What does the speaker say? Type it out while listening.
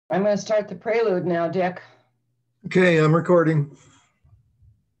I'm going to start the prelude now, Dick. Okay, I'm recording.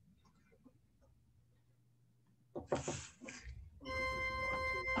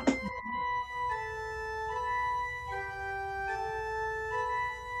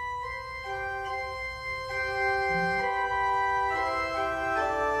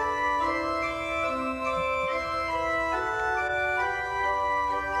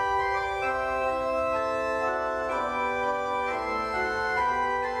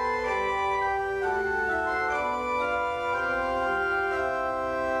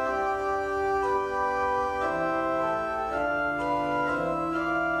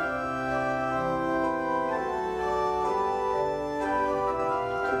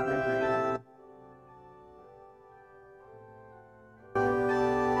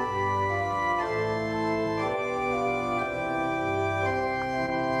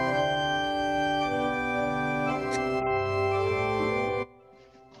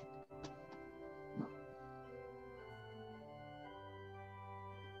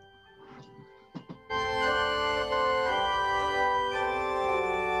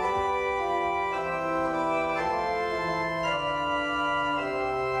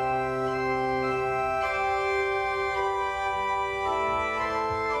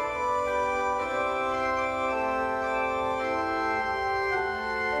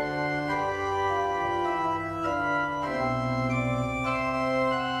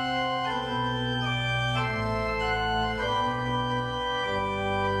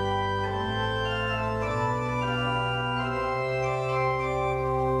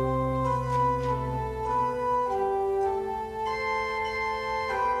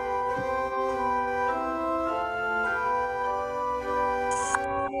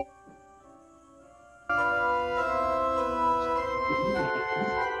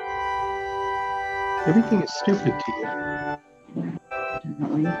 Everything is stupid to you.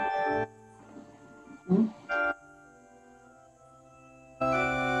 Definitely.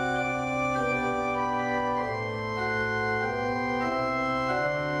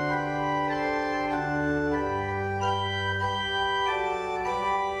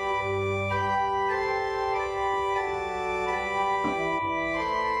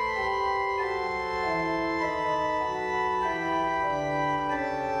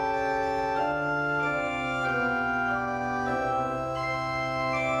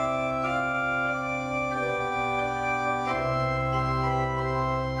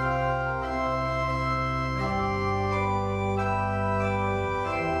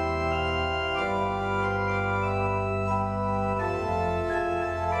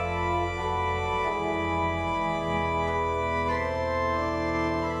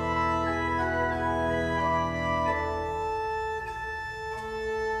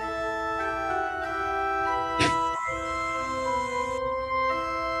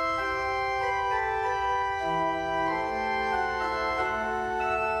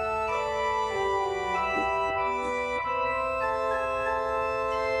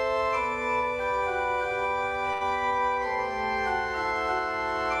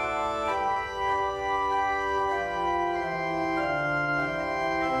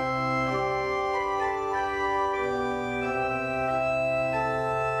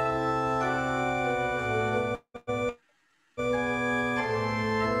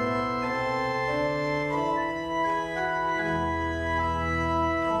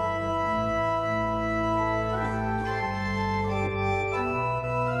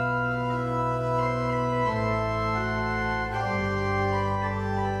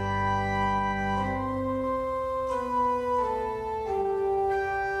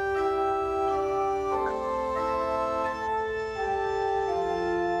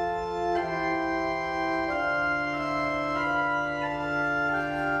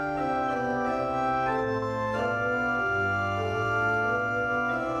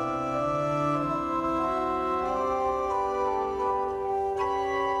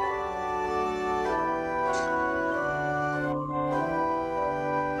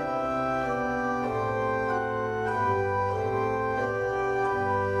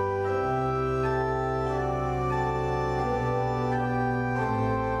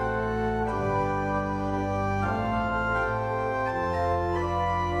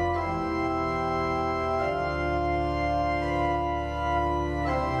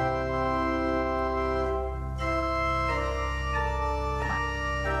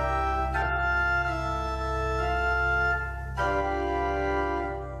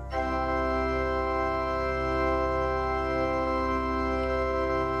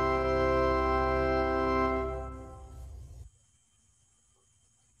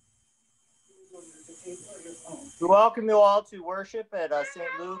 welcome you all to worship at St.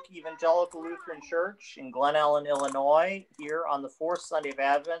 Luke Evangelical Lutheran Church in Glen Ellen, Illinois, here on the fourth Sunday of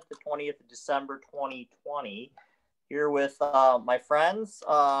Advent, the 20th of December, 2020. Here with my friends,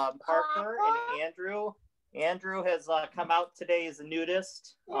 Parker and Andrew. Andrew has come out today as a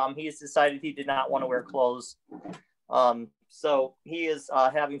nudist. He's decided he did not want to wear clothes. So he is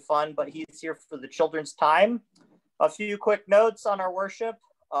having fun, but he's here for the children's time. A few quick notes on our worship.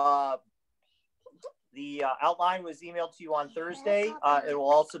 The outline was emailed to you on Thursday. It will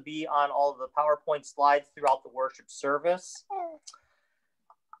also be on all of the PowerPoint slides throughout the worship service.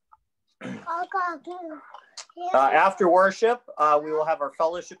 After worship, we will have our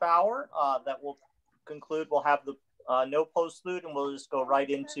fellowship hour that will conclude. We'll have the no postlude, and we'll just go right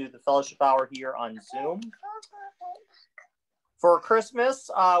into the fellowship hour here on Zoom. For Christmas,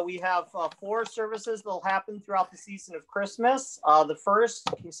 we have 4 services that will happen throughout the season of Christmas. The first,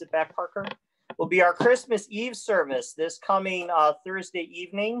 can you sit back, Parker? Will be our Christmas Eve service this coming Thursday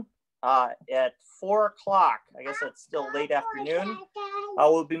evening at 4 o'clock. I guess that's still late afternoon.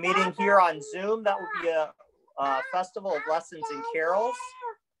 We'll be meeting here on Zoom. That will be a festival of lessons and carols.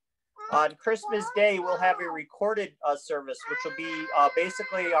 On Christmas Day, we'll have a recorded service, which will be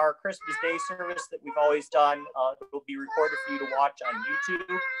basically our Christmas Day service that we've always done. It will be recorded for you to watch on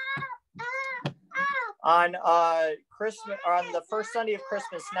YouTube. On Christmas, on the first Sunday of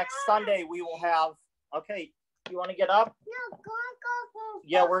Christmas, next Sunday, we will have. Okay, you want to get up? No, go.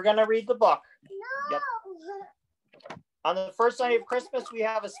 Yeah, we're gonna read the book. No. Yep. On the first Sunday of Christmas, we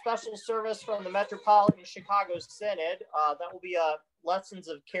have a special service from the Metropolitan Chicago Synod. That will be lessons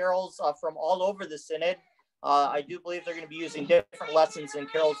of carols from all over the Synod. I do believe they're going to be using different lessons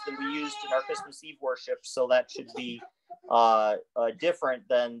and carols than we used in our Christmas Eve worship, so that should be different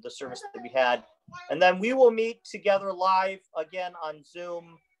than the service that we had. And then we will meet together live again on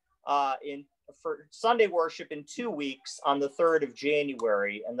Zoom for Sunday worship in 2 weeks on the 3rd of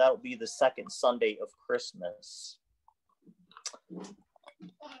January, and that will be the second Sunday of Christmas.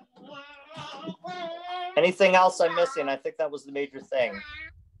 Anything else I'm missing? I think that was the major thing.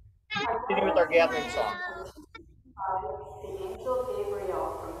 Continue with our gathering song. The angel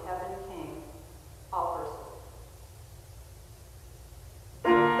Gabriel from heaven came, offers.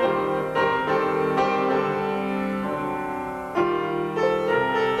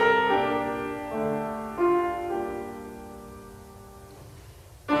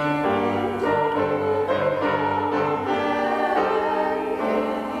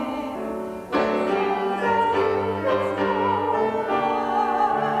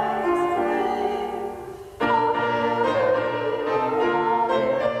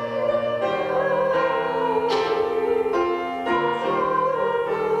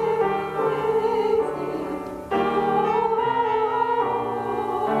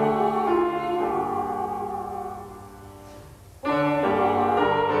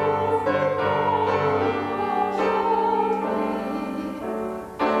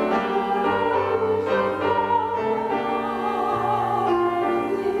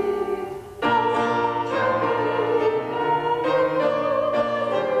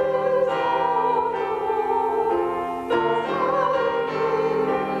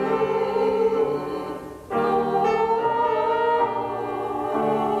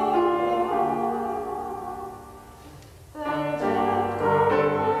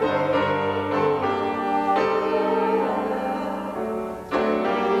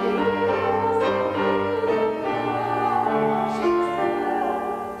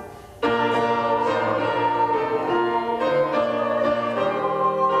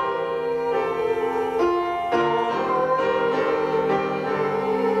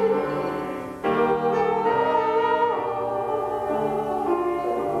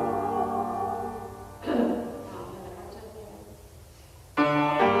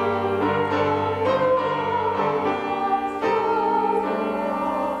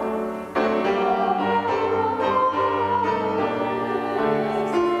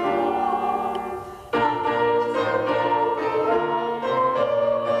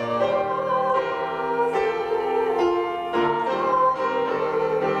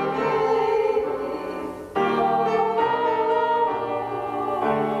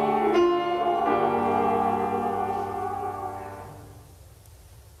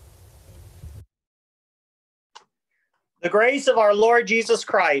 The grace of our Lord Jesus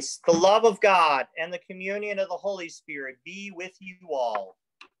Christ, the love of God, and the communion of the Holy Spirit be with you all,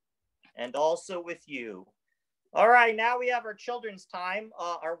 and also with you. All right, now we have our children's time.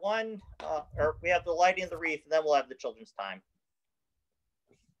 We have the lighting of the wreath, and then we'll have the children's time.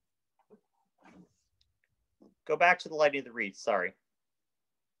 Go back to the lighting of the wreath, sorry.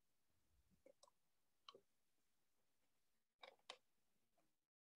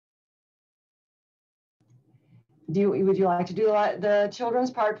 Would you like to do the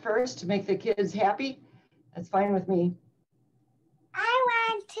children's part first to make the kids happy? That's fine with me. I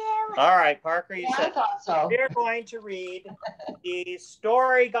want to. All right, Parker, you Yeah, I said thought so. we're going to read the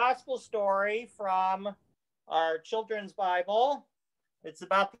story, gospel story from our children's Bible. It's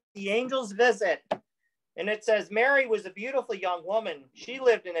about the angel's visit. And it says, Mary was a beautiful young woman. She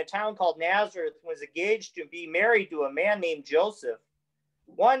lived in a town called Nazareth and was engaged to be married to a man named Joseph.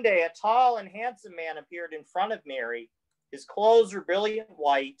 One day, a tall and handsome man appeared in front of Mary. His clothes were brilliant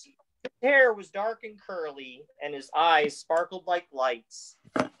white. His hair was dark and curly, and his eyes sparkled like lights.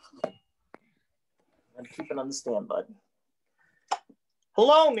 I'm keeping on the stand, bud.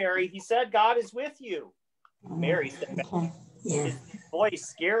 Hello, Mary, he said. God is with you. Mary said, his voice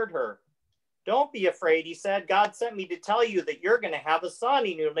scared her. Don't be afraid, he said. God sent me to tell you that you're going to have a son,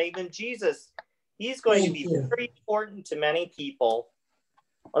 and you'll name him Jesus. He's going to be very important to many people.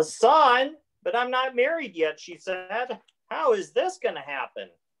 A son? But I'm not married yet, she said. How is this going to happen?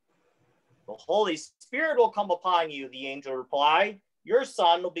 The Holy Spirit will come upon you, the angel replied. Your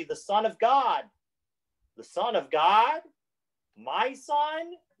son will be the Son of God. The Son of God? My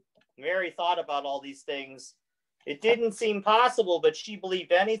son? Mary thought about all these things. It didn't seem possible, but she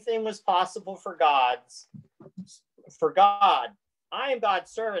believed anything was possible for God. I am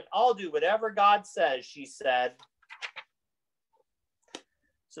God's servant. I'll do whatever God says, she said.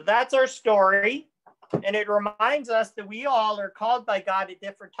 So that's our story. And it reminds us that we all are called by God at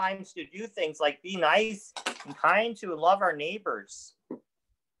different times to do things like be nice and kind to and love our neighbors.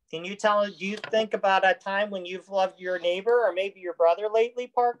 Can you do you think about a time when you've loved your neighbor or maybe your brother lately,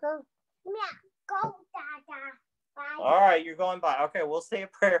 Parker? Yeah, go, Dada. Bye. All right, you're going by. Okay, we'll say a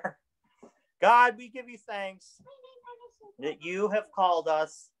prayer. God, we give you thanks that you have called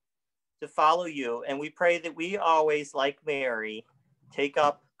us to follow you. And we pray that we always, like Mary, take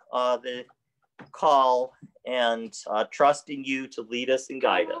up the call and trust in you to lead us and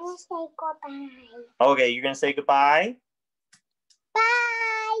guide I want to us. say goodbye. Okay, you're going to say goodbye? Bye.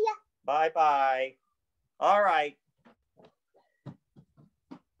 Bye-bye. All right.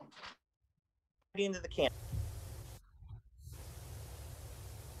 Into the camp.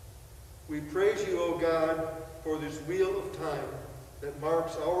 We praise you, O God, for this wheel of time that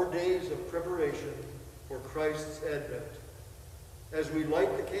marks our days of preparation for Christ's advent. As we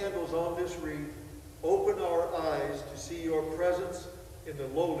light the candles on this wreath, open our eyes to see your presence in the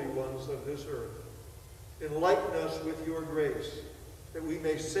lowly ones of this earth. Enlighten us with your grace, that we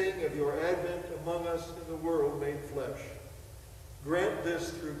may sing of your advent among us in the world made flesh. Grant this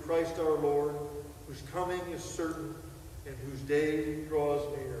through Christ our Lord, whose coming is certain and whose day draws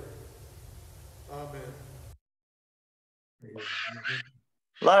near. Amen.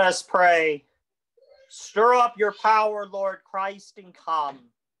 Let us pray. Stir up your power, Lord Christ, and come.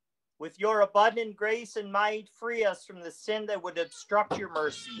 With your abundant grace and might, free us from the sin that would obstruct your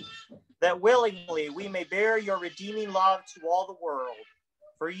mercy, that willingly we may bear your redeeming love to all the world.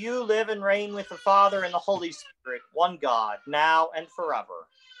 For you live and reign with the Father and the Holy Spirit, one God, now and forever.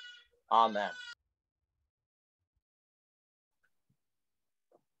 Amen.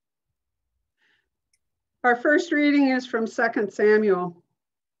 Our first reading is from 2 Samuel.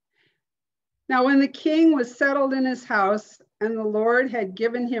 Now, when the king was settled in his house and the Lord had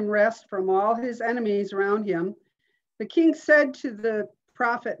given him rest from all his enemies around him, the king said to the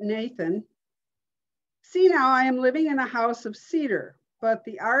prophet Nathan, "See now, I am living in a house of cedar, but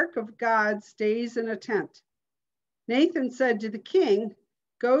the ark of God stays in a tent." Nathan said to the king,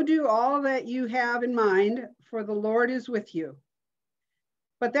 "Go do all that you have in mind, for the Lord is with you."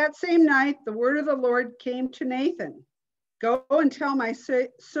 But that same night, the word of the Lord came to Nathan. "Go and tell my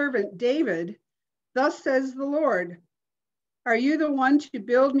servant David, thus says the Lord, are you the one to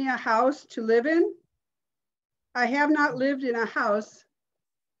build me a house to live in? I have not lived in a house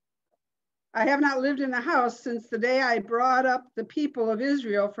since the day I brought up the people of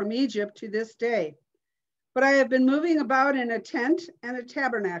Israel from Egypt to this day. But I have been moving about in a tent and a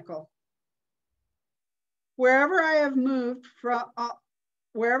tabernacle. Wherever I have moved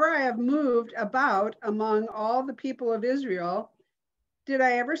about among all the people of Israel, did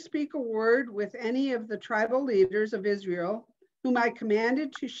I ever speak a word with any of the tribal leaders of Israel, whom I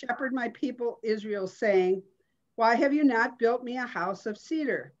commanded to shepherd my people Israel, saying, why have you not built me a house of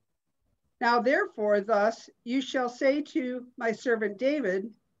cedar? Now therefore, thus you shall say to my servant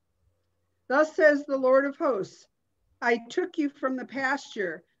David, thus says the Lord of hosts, I took you from the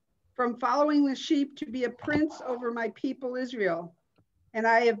pasture, from following the sheep to be a prince over my people Israel. And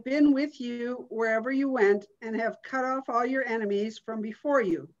I have been with you wherever you went and have cut off all your enemies from before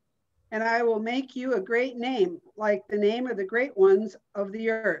you. And I will make you a great name, like the name of the great ones of the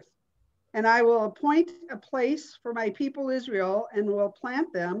earth. And I will appoint a place for my people Israel and will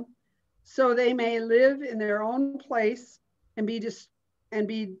plant them so they may live in their own place and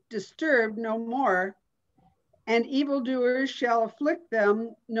be disturbed no more. And evildoers shall afflict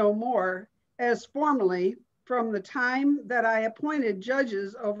them no more, as formerly, from the time that I appointed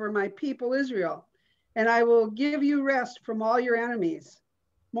judges over my people Israel. And I will give you rest from all your enemies.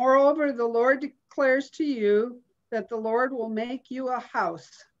 Moreover, the Lord declares to you that the Lord will make you a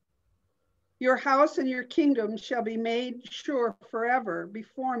house. Your house and your kingdom shall be made sure forever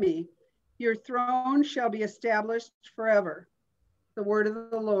before me. Your throne shall be established forever. The word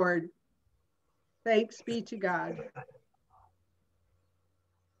of the Lord. Thanks be to God.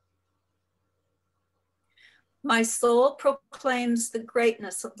 My soul proclaims the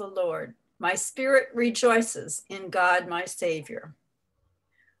greatness of the Lord. My spirit rejoices in God, my Savior.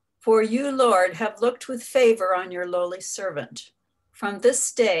 For you, Lord, have looked with favor on your lowly servant. From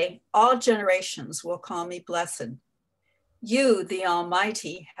this day, all generations will call me blessed. You, the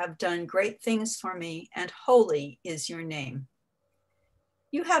Almighty, have done great things for me, and holy is your name.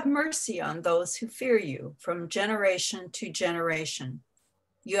 You have mercy on those who fear you from generation to generation.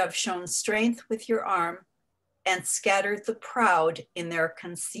 You have shown strength with your arm and scattered the proud in their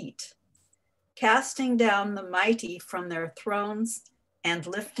conceit, casting down the mighty from their thrones and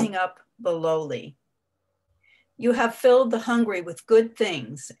lifting up the lowly. You have filled the hungry with good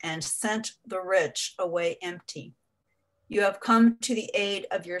things and sent the rich away empty. You have come to the aid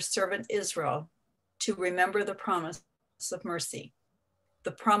of your servant Israel to remember the promise of mercy,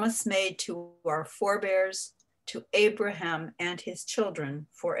 the promise made to our forebears, to Abraham and his children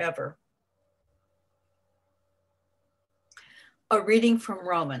forever. A reading from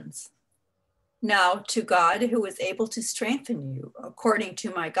Romans. Now to God, who is able to strengthen you according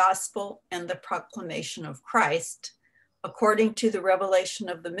to my gospel and the proclamation of Christ, according to the revelation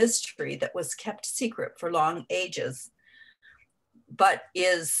of the mystery that was kept secret for long ages, but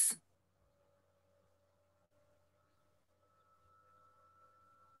is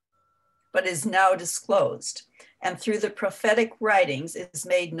now disclosed, and through the prophetic writings is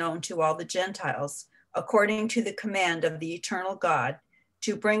made known to all the Gentiles, according to the command of the eternal God,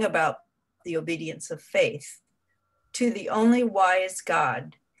 to bring about the obedience of faith, to the only wise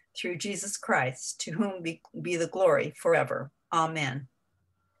God, through Jesus Christ, to whom be the glory forever. Amen.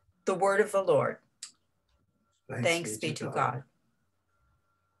 The word of the Lord. Thanks be to God.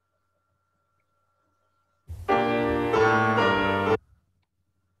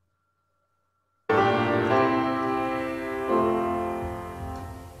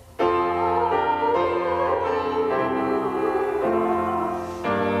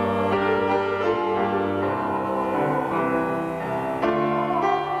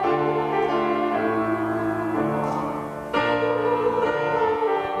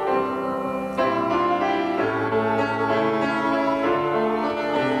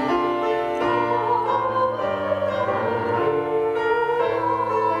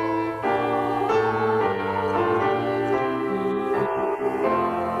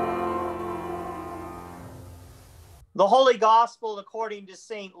 The Holy Gospel according to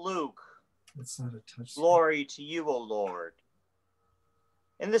St. Luke. That's not a touch. Glory to you, O Lord.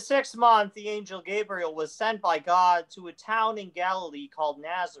 In the 6th month, the angel Gabriel was sent by God to a town in Galilee called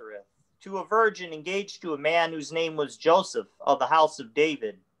Nazareth, to a virgin engaged to a man whose name was Joseph, of the house of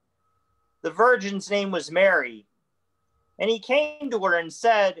David. The virgin's name was Mary. And he came to her and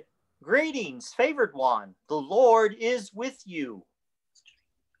said, "Greetings, favored one, the Lord is with you."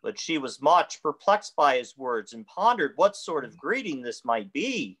 But she was much perplexed by his words and pondered what sort of greeting this might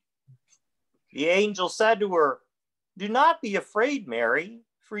be. The angel said to her, "Do not be afraid, Mary,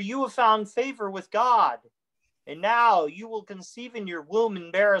 for you have found favor with God. And now you will conceive in your womb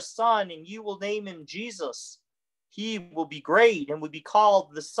and bear a son, and you will name him Jesus. He will be great and will be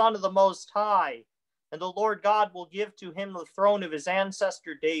called the Son of the Most High. And the Lord God will give to him the throne of his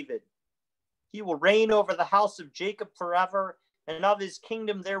ancestor David. He will reign over the house of Jacob forever, and of his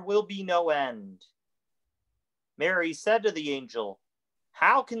kingdom there will be no end." Mary said to the angel,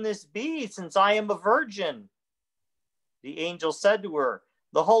 "How can this be, since I am a virgin?" The angel said to her,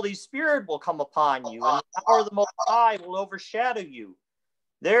 "The Holy Spirit will come upon you, and the power of the Most High will overshadow you.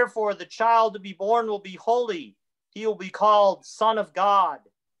 Therefore, the child to be born will be holy. He will be called Son of God.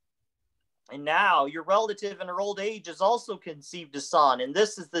 And now your relative in her old age has also conceived a son, and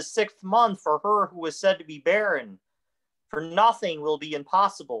this is the 6th month for her who was said to be barren. For nothing will be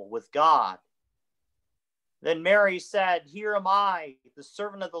impossible with God." Then Mary said, "Here am I, the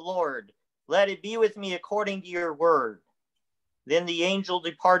servant of the Lord. Let it be with me according to your word." Then the angel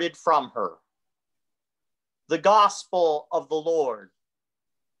departed from her. The Gospel of the Lord.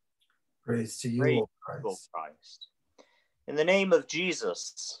 Praise to you, Praise O O Christ. Christ. In the name of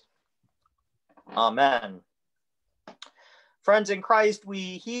Jesus, amen. Friends in Christ, we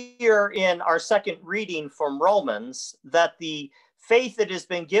hear in our second reading from Romans that the faith that has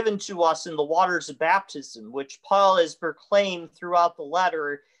been given to us in the waters of baptism, which Paul has proclaimed throughout the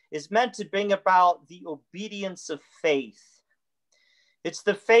letter, is meant to bring about the obedience of faith. It's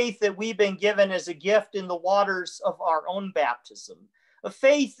the faith that we've been given as a gift in the waters of our own baptism, a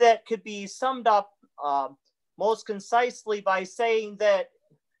faith that could be summed up most concisely by saying that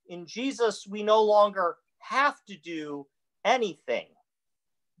in Jesus we no longer have to do anything,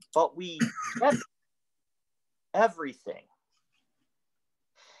 but we get everything.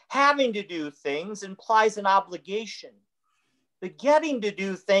 Having to do things implies an obligation, but getting to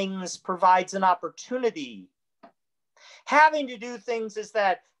do things provides an opportunity. Having to do things is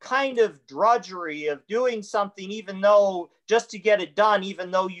that kind of drudgery of doing something even though just to get it done, even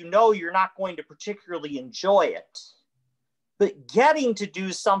though you know you're not going to particularly enjoy it. But getting to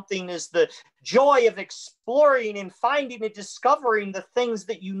do something is the joy of exploring and finding and discovering the things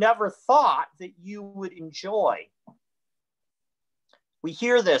that you never thought that you would enjoy. We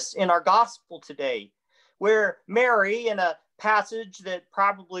hear this in our gospel today, where Mary, in a passage that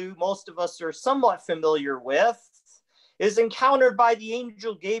probably most of us are somewhat familiar with, is encountered by the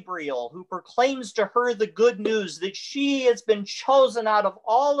angel Gabriel, who proclaims to her the good news that she has been chosen out of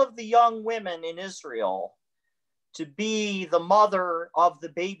all of the young women in Israel to be the mother of the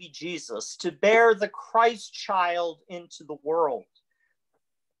baby Jesus, to bear the Christ child into the world.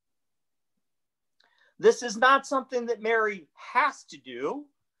 This is not something that Mary has to do.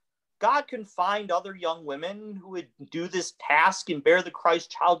 God can find other young women who would do this task and bear the Christ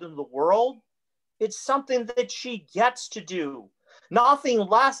child into the world. It's something that she gets to do. Nothing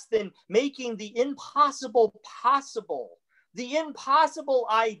less than making the impossible possible. The impossible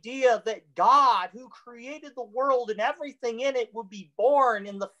idea that God, who created the world and everything in it, would be born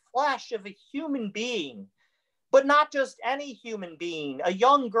in the flesh of a human being. But not just any human being, a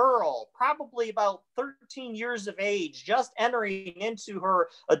young girl, probably about 13 years of age, just entering into her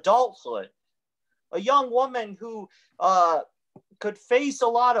adulthood. A young woman who could face a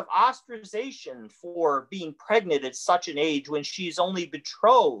lot of ostracization for being pregnant at such an age when she's only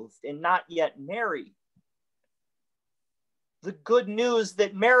betrothed and not yet married. The good news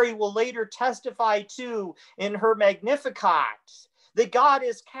that Mary will later testify to in her Magnificat, that God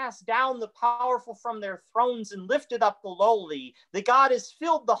has cast down the powerful from their thrones and lifted up the lowly, that God has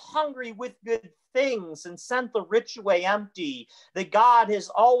filled the hungry with good things and sent the rich away empty, that God has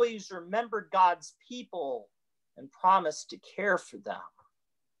always remembered God's people and promised to care for them.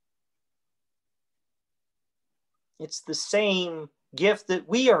 It's the same gift that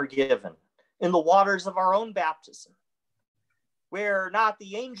we are given in the waters of our own baptism, where not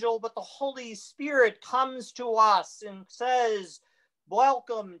the angel but the Holy Spirit comes to us and says,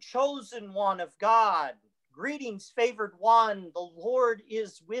 "Welcome, chosen one of God. Greetings, favored one. The Lord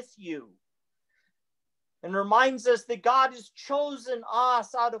is with you." And reminds us that God has chosen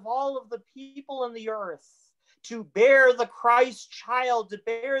us out of all of the people in the earth to bear the Christ child, to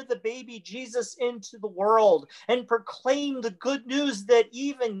bear the baby Jesus into the world and proclaim the good news that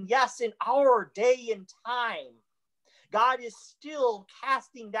even, yes, in our day and time, God is still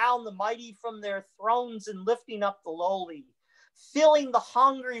casting down the mighty from their thrones and lifting up the lowly, filling the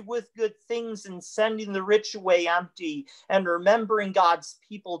hungry with good things and sending the rich away empty, and remembering God's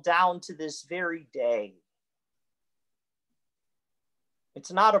people down to this very day.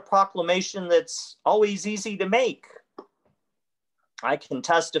 It's not a proclamation that's always easy to make. I can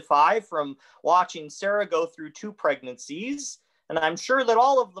testify from watching Sarah go through 2 pregnancies, and I'm sure that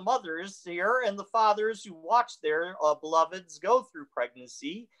all of the mothers here and the fathers who watch their beloveds go through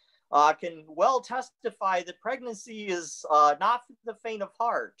pregnancy can well testify that pregnancy is not for the faint of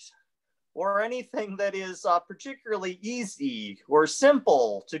heart or anything that is particularly easy or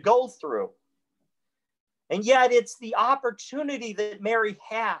simple to go through. And yet it's the opportunity that Mary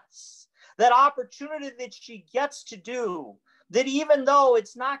has, that opportunity that she gets to do, that even though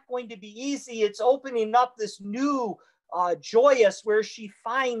it's not going to be easy, it's opening up this new joyous where she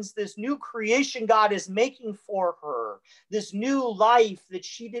finds this new creation God is making for her, this new life that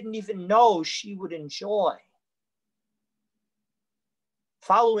she didn't even know she would enjoy.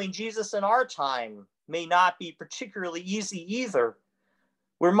 Following Jesus in our time may not be particularly easy either.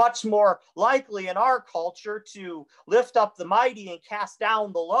 We're much more likely in our culture to lift up the mighty and cast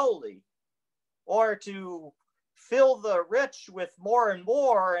down the lowly, or to fill the rich with more and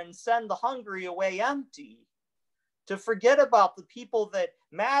more and send the hungry away empty, to forget about the people that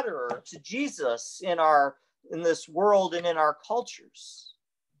matter to Jesus in this world and in our cultures.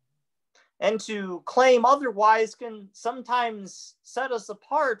 And to claim otherwise can sometimes set us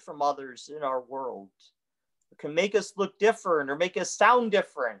apart from others in our world. It can make us look different or make us sound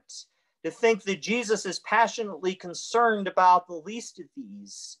different. To think that Jesus is passionately concerned about the least of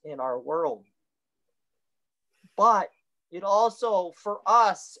these in our world. But it also, for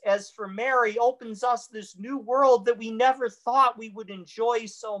us, as for Mary, opens us this new world that we never thought we would enjoy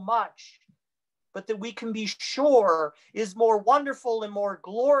so much, but that we can be sure is more wonderful and more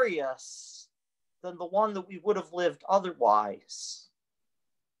glorious than the one that we would have lived otherwise.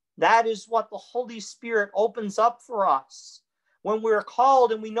 That is what the Holy Spirit opens up for us when we're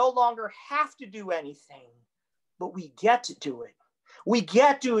called and we no longer have to do anything, but we get to do it. We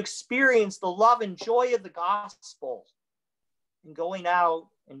get to experience the love and joy of the gospel and going out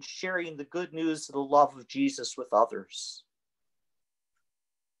and sharing the good news of the love of Jesus with others.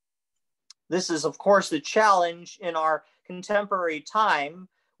 This is, of course, the challenge in our contemporary time,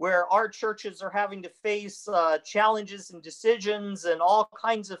 where our churches are having to face challenges and decisions and all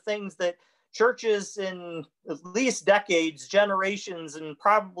kinds of things that churches in at least decades, generations, and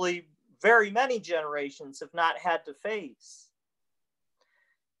probably very many generations have not had to face.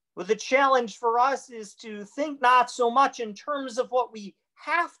 But the challenge for us is to think not so much in terms of what we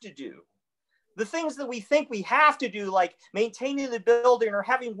have to do. The things that we think we have to do, like maintaining the building or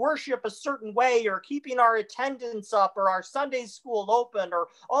having worship a certain way or keeping our attendance up or our Sunday school open or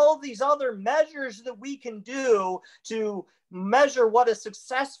all of these other measures that we can do to measure what a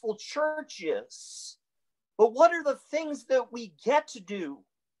successful church is. But what are the things that we get to do?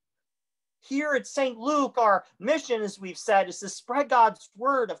 Here at St. Luke, our mission, as we've said, is to spread God's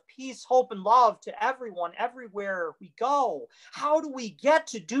word of peace, hope, and love to everyone, everywhere we go. How do we get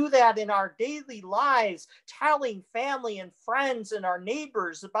to do that in our daily lives, telling family and friends and our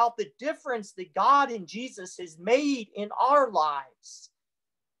neighbors about the difference that God and Jesus has made in our lives?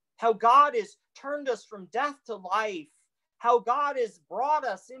 How God has turned us from death to life. How God has brought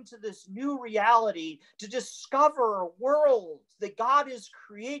us into this new reality to discover a world that God is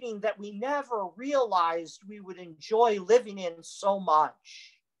creating that we never realized we would enjoy living in so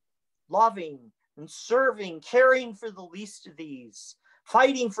much. Loving and serving, caring for the least of these,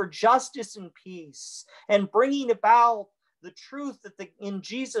 fighting for justice and peace, and bringing about the truth that in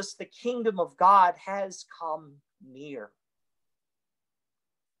Jesus, the kingdom of God has come near.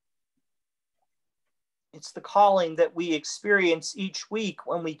 It's the calling that we experience each week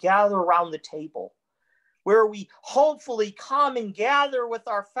when we gather around the table, where we hopefully come and gather with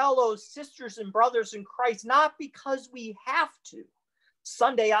our fellow sisters and brothers in Christ, not because we have to,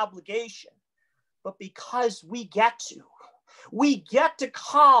 Sunday obligation, but because we get to. We get to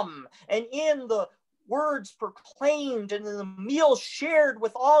come, and in the words proclaimed and in the meal shared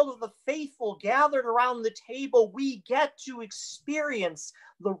with all of the faithful gathered around the table, we get to experience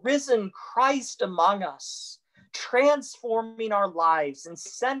the risen Christ among us, transforming our lives and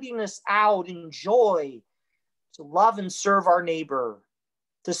sending us out in joy to love and serve our neighbor,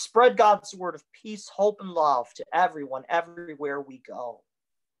 to spread God's word of peace, hope, and love to everyone, everywhere we go.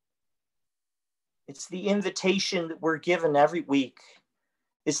 It's the invitation that we're given every week.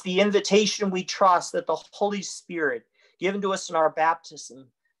 It's the invitation we trust that the Holy Spirit, given to us in our baptism,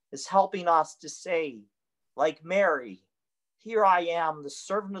 is helping us to say, like Mary, "Here I am, the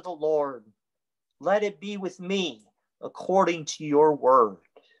servant of the Lord. Let it be with me according to your word."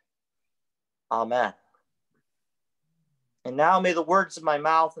 Amen. And now may the words of my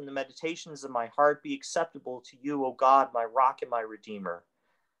mouth and the meditations of my heart be acceptable to you, O God, my rock and my redeemer.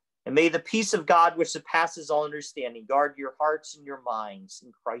 And may the peace of God, which surpasses all understanding, guard your hearts and your minds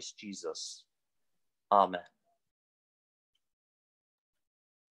in Christ Jesus. Amen.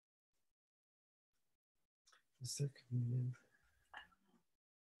 Is there communion?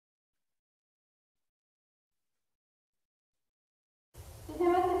 The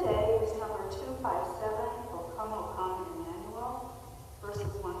hymn of the day is number 257, O Come, O Come, Emmanuel,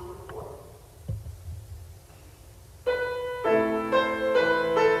 verses 1 through 4.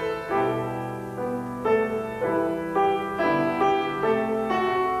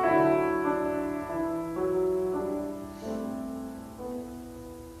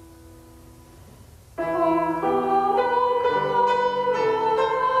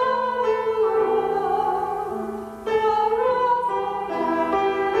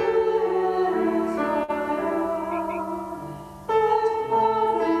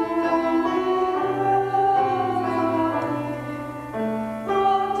 Oh,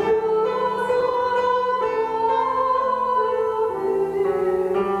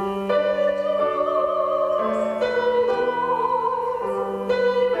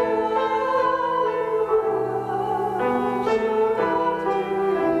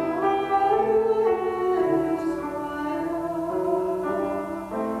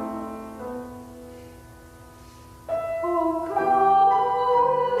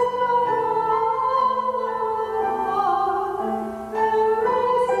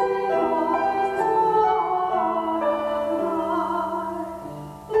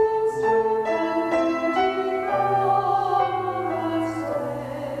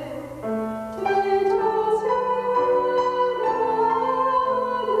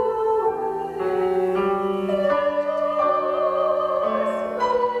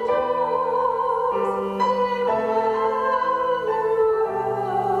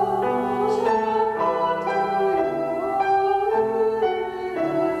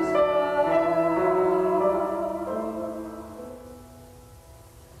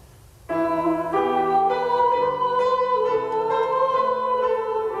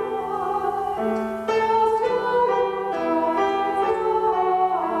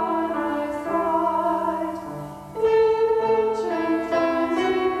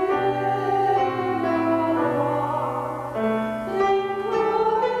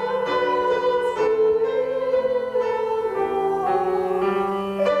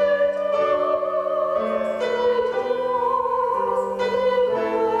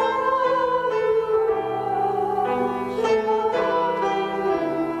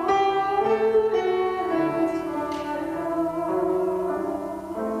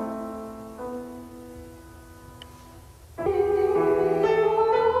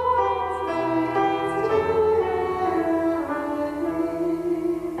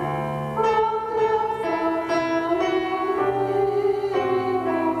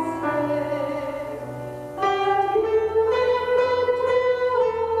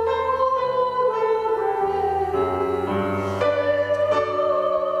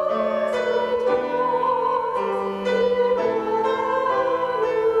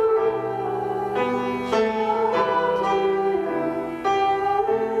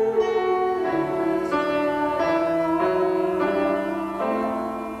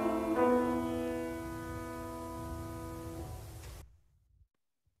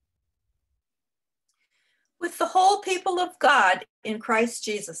 With the whole people of God in Christ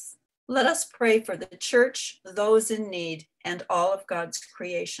Jesus, let us pray for the church, those in need, and all of God's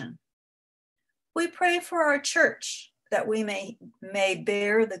creation. We pray for our church that we may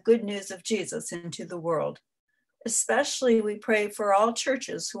bear the good news of Jesus into the world. Especially we pray for all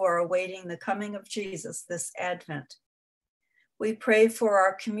churches who are awaiting the coming of Jesus this Advent. We pray for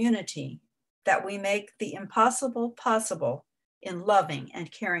our community that we make the impossible possible in loving and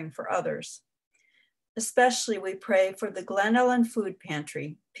caring for others. Especially we pray for the Glen Ellen Food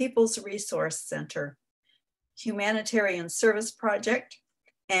Pantry, People's Resource Center, Humanitarian Service Project,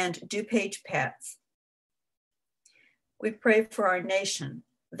 and DuPage Pats. We pray for our nation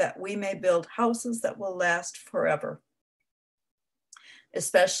that we may build houses that will last forever.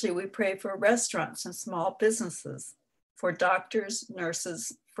 Especially we pray for restaurants and small businesses, for doctors,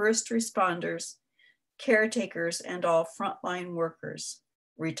 nurses, first responders, caretakers, and all frontline workers,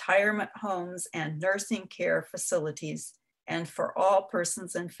 retirement homes and nursing care facilities, and for all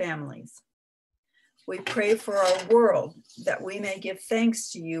persons and families. We pray for our world that we may give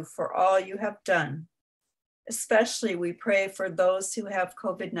thanks to you for all you have done. Especially we pray for those who have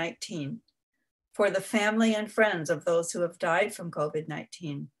COVID-19, for the family and friends of those who have died from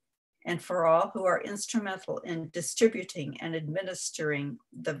COVID-19, and for all who are instrumental in distributing and administering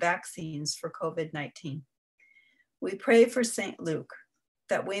the vaccines for COVID-19. We pray for St. Luke,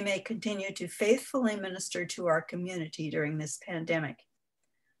 that we may continue to faithfully minister to our community during this pandemic.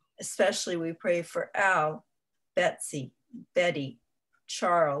 Especially we pray for Al, Betsy, Betty,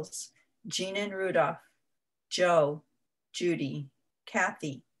 Charles, Jean and Rudolph, Joe, Judy,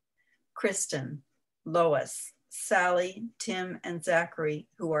 Kathy, Kristen, Lois, Sally, Tim, and Zachary,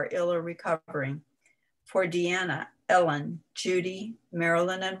 who are ill or recovering, for Deanna, Ellen, Judy,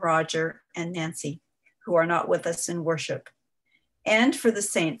 Marilyn, and Roger, and Nancy, who are not with us in worship, and for the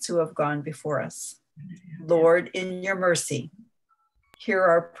saints who have gone before us. Lord, in your mercy, hear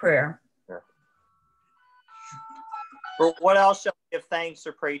our prayer. For what else shall we give thanks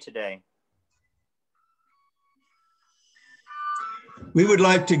or pray today? We would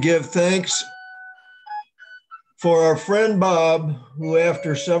like to give thanks for our friend Bob, who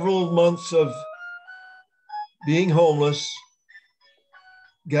after several months of being homeless,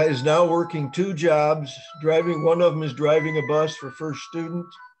 is now working 2 jobs, one of them is driving a bus for First Student.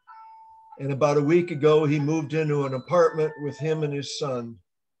 And about a week ago, he moved into an apartment with him and his son.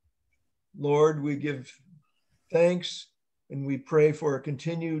 Lord, we give thanks and we pray for a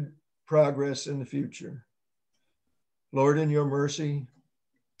continued progress in the future. Lord, in your mercy,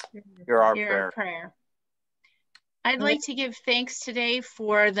 hear our prayer. I'd like to give thanks today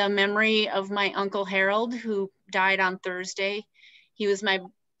for the memory of my Uncle Harold, who died on Thursday. He was my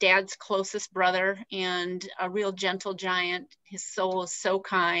dad's closest brother and a real gentle giant. His soul is so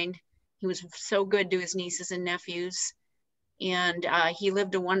kind. He was so good to his nieces and nephews, and he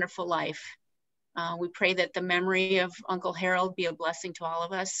lived a wonderful life. We pray that the memory of Uncle Harold be a blessing to all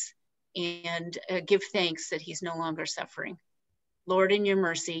of us, and give thanks that he's no longer suffering. Lord, in your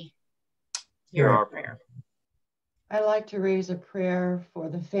mercy, hear our prayer. I'd like to raise a prayer for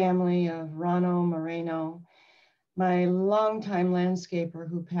the family of Rano Moreno, my longtime landscaper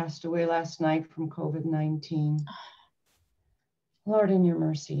who passed away last night from COVID-19. Lord, in your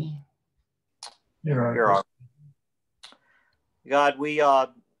mercy. Hear our God, we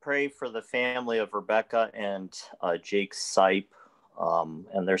pray for the family of Rebecca and Jake Sipe,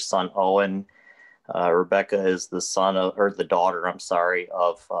 and their son Owen. Rebecca is the daughter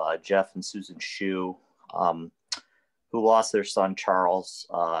of Jeff and Susan Shue, who lost their son Charles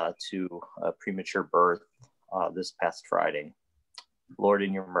to a premature birth this past Friday. Lord,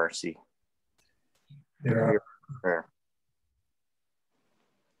 in your mercy, hear our prayer.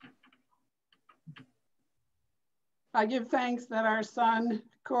 I give thanks that our son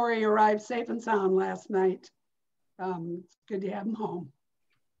Corey arrived safe and sound last night. It's good to have him home.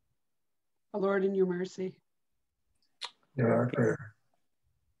 The Lord, in your mercy, hear our prayer.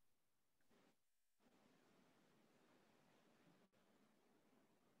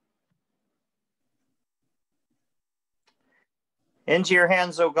 Into your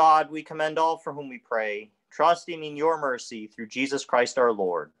hands, O God, we commend all for whom we pray, trusting in your mercy through Jesus Christ our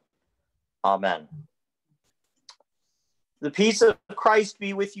Lord. Amen. The peace of Christ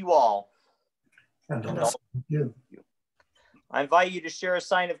be with you all. And also with you. I invite you to share a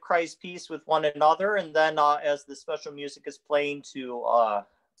sign of Christ's peace with one another, and then as the special music is playing, to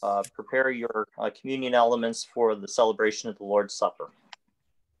prepare your communion elements for the celebration of the Lord's Supper.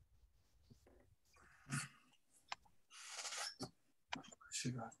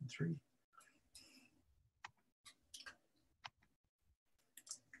 Should go from 3.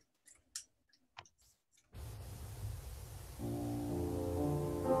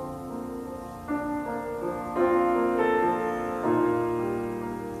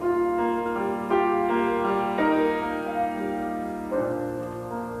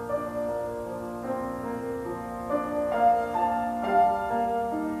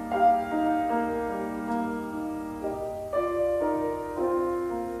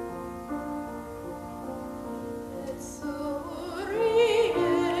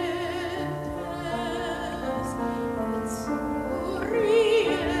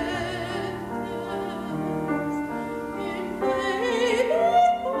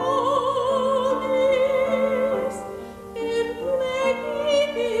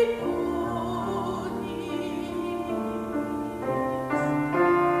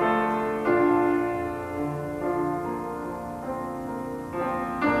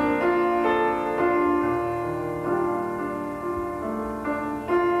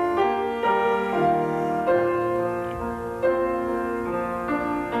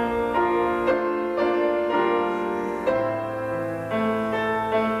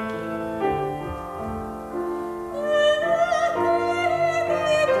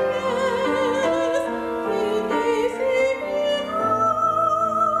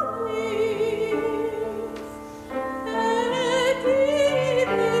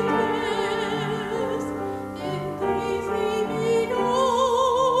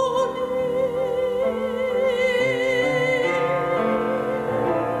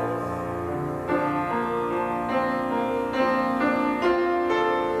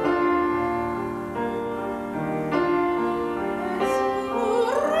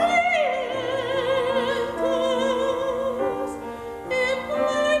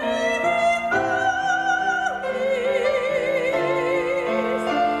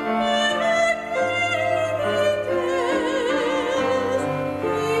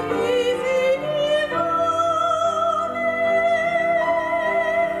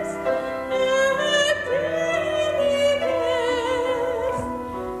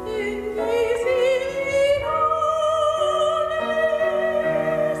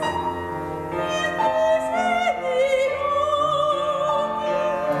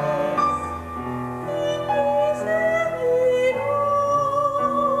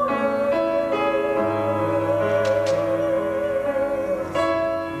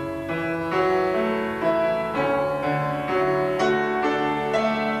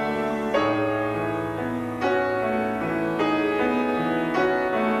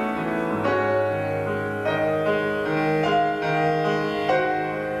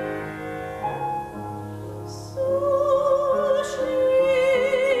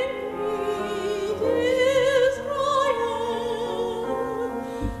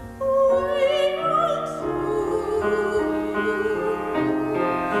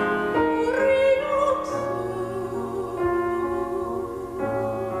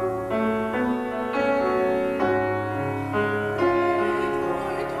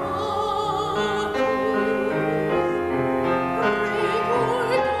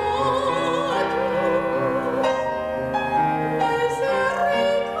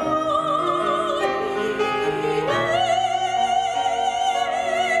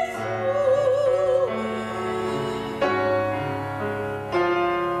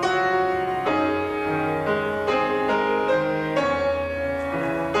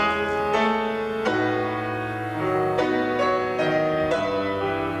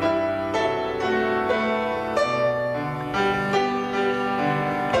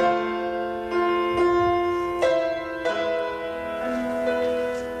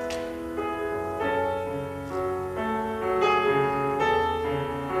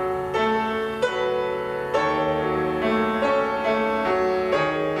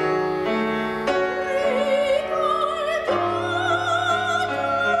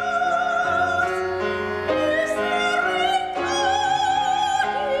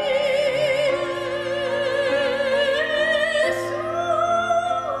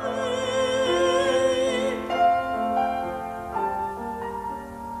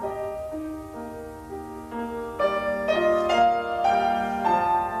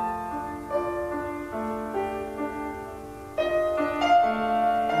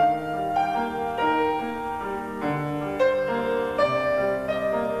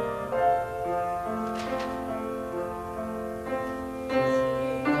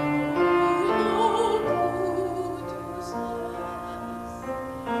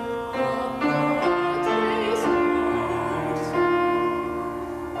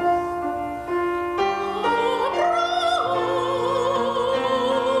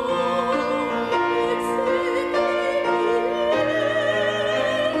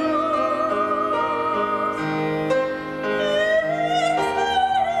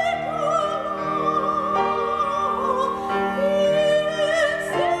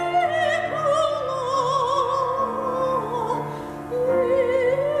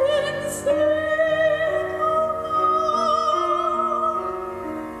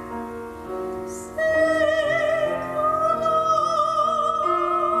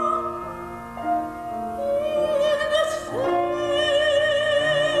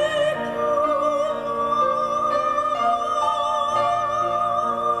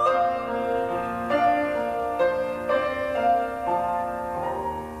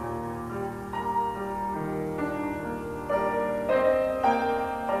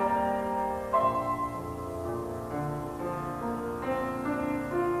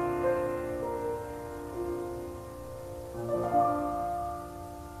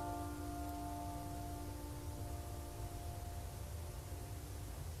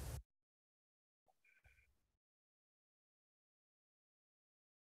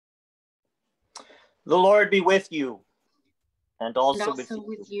 The Lord be with you, and also, and also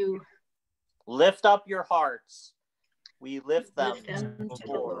with you. Lift up your hearts. We lift them, to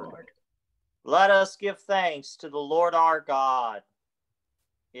the Lord. Let us give thanks to the Lord our God.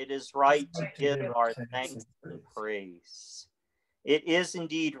 It is right to give our thanks and praise. It is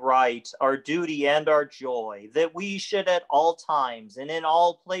indeed right, our duty and our joy, that we should at all times and in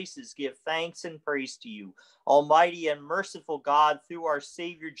all places give thanks and praise to you, Almighty and merciful God, through our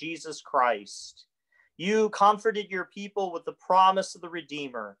Savior Jesus Christ. You comforted your people with the promise of the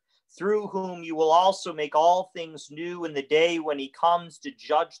Redeemer, through whom you will also make all things new in the day when he comes to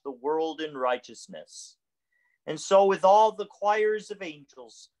judge the world in righteousness. And so with all the choirs of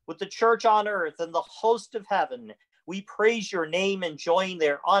angels, with the church on earth and the host of heaven, we praise your name and join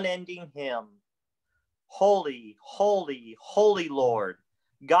their unending hymn. Holy, holy, holy Lord,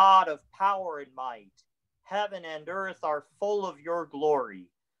 God of power and might, heaven and earth are full of your glory.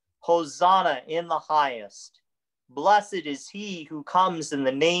 Hosanna in the highest. Blessed is he who comes in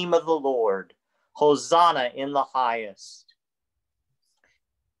the name of the Lord. Hosanna in the highest.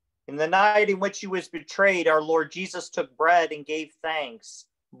 In the night in which he was betrayed, our Lord Jesus took bread and gave thanks,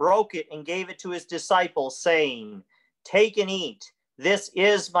 broke it and gave it to his disciples, saying, "Take and eat. This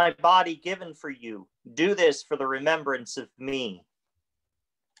is my body given for you. Do this for the remembrance of me."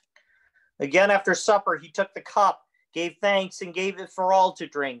 Again, after supper, he took the cup, gave thanks, and gave it for all to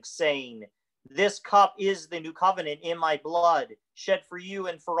drink, saying, "This cup is the new covenant in my blood, shed for you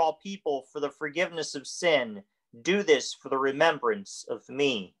and for all people for the forgiveness of sin. Do this for the remembrance of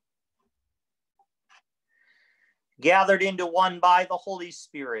me." Gathered into one by the Holy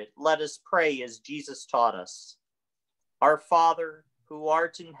Spirit, let us pray as Jesus taught us. Our Father, who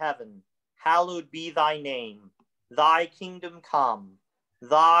art in heaven, hallowed be thy name. Thy kingdom come,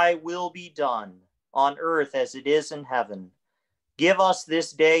 thy will be done, on earth as it is in heaven. Give us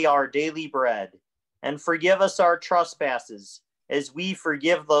this day our daily bread, and forgive us our trespasses, as we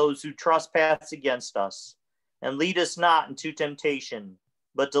forgive those who trespass against us. And lead us not into temptation,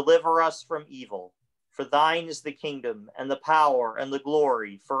 but deliver us from evil. For thine is the kingdom, and the power, and the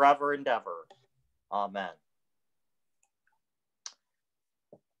glory, forever and ever. Amen.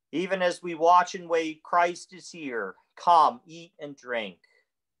 Even as we watch and wait, Christ is here. Come, eat and drink.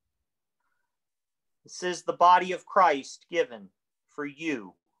 This is the body of Christ given for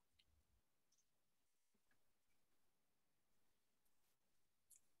you.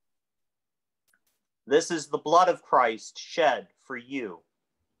 This is the blood of Christ shed for you.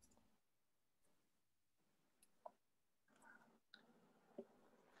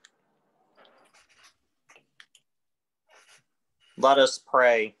 Let us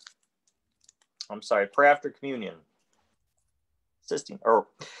pray. Pray after communion.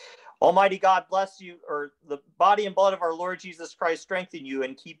 Almighty God, bless you, or the body and blood of our Lord Jesus Christ strengthen you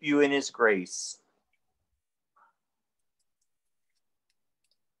and keep you in his grace.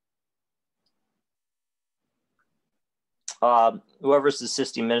 Whoever's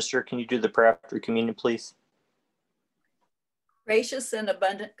assisting minister, can you do the prayer after communion, please? Gracious and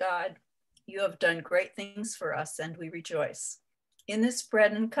abundant God, you have done great things for us, and we rejoice. In this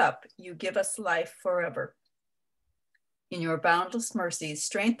bread and cup, you give us life forever. In your boundless mercies,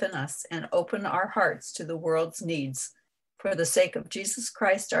 strengthen us and open our hearts to the world's needs. For the sake of Jesus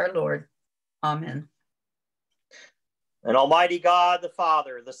Christ our Lord. Amen. And Almighty God, the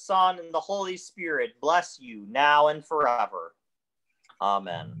Father, the Son, and the Holy Spirit bless you now and forever.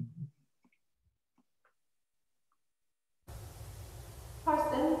 Amen. Our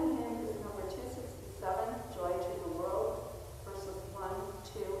singing hymn is number 267, Joy to the World, verses 1,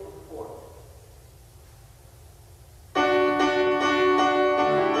 2, and 4.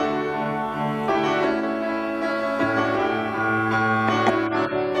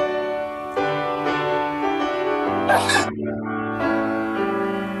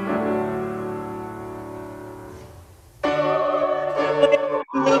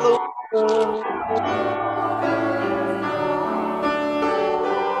 To the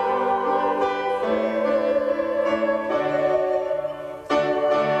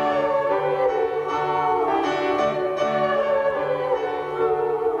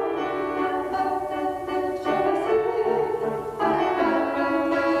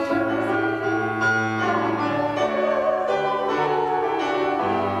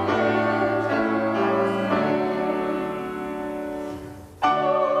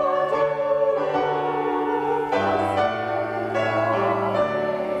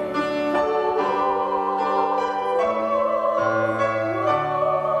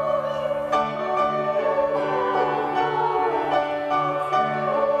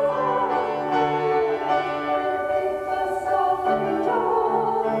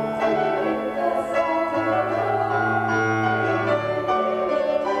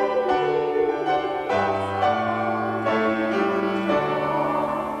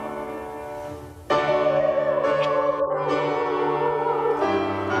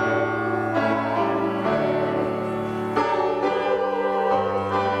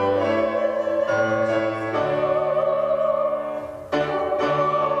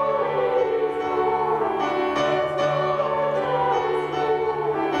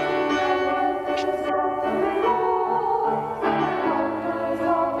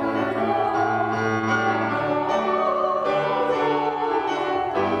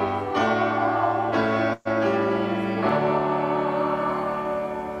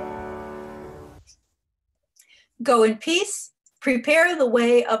Go in peace. Prepare the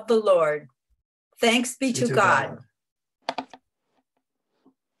way of the Lord. Thanks be to God.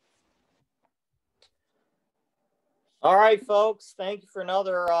 All right, folks. Thank you for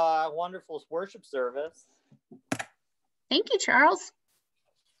another wonderful worship service. Thank you, Charles.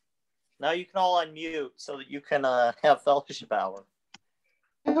 Now you can all unmute so that you can have fellowship hour.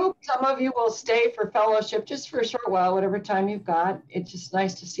 I hope some of you will stay for fellowship just for a short while, whatever time you've got. It's just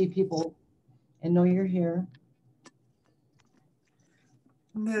nice to see people and know you're here.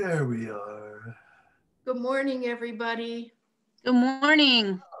 There we are. Good morning, everybody. Good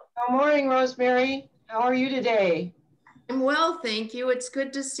morning. Good morning, Rosemary. How are you today? I'm well, thank you. It's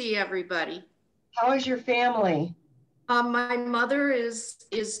good to see everybody. How is your family? My mother is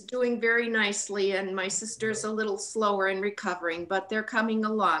doing very nicely, and my sister's a little slower in recovering, but they're coming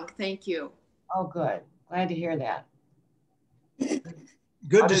along. Thank you. Oh, good. Glad to hear that.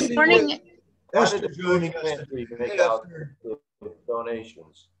 Good to see morning. you. How did Esther the joining food us. pantry make Hey, out Esther. the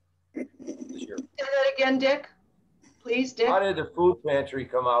donations this year? Say that again, Dick. Please, Dick. How did the food pantry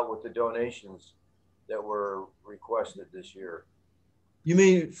come out with the donations that were requested this year? You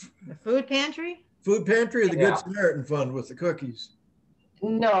mean The food pantry? food pantry or the Yeah. Good Samaritan Fund with the cookies?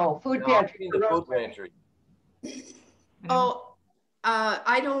 No, food No, I pantry. mean the food pantry. Oh,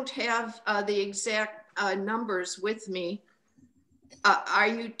 I don't have the exact numbers with me. Are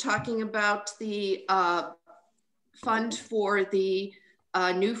you talking about the fund for the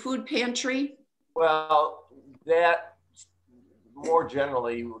new food pantry? Well, that more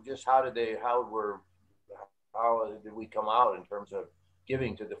generally, just how did we come out in terms of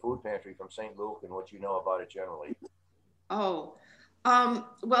giving to the food pantry from St. Luke and what you know about it generally? Oh,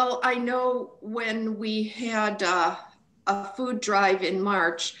 well, I know when we had a food drive in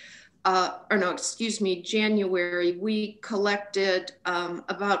March, or no, excuse me, January, we collected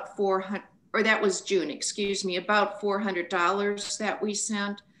about 400, or that was June, excuse me, about $400 that we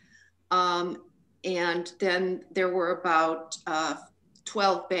sent. And then there were about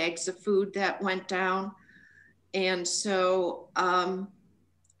 12 bags of food that went down. And so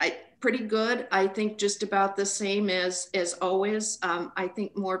pretty good. I think just about the same as always. I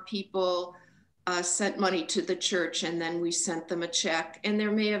think more people sent money to the church and then we sent them a check. And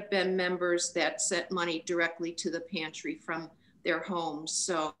there may have been members that sent money directly to the pantry from their homes.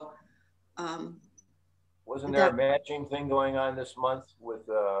 So wasn't there a matching thing going on this month with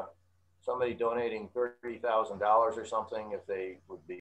somebody donating $30,000 or something if they would be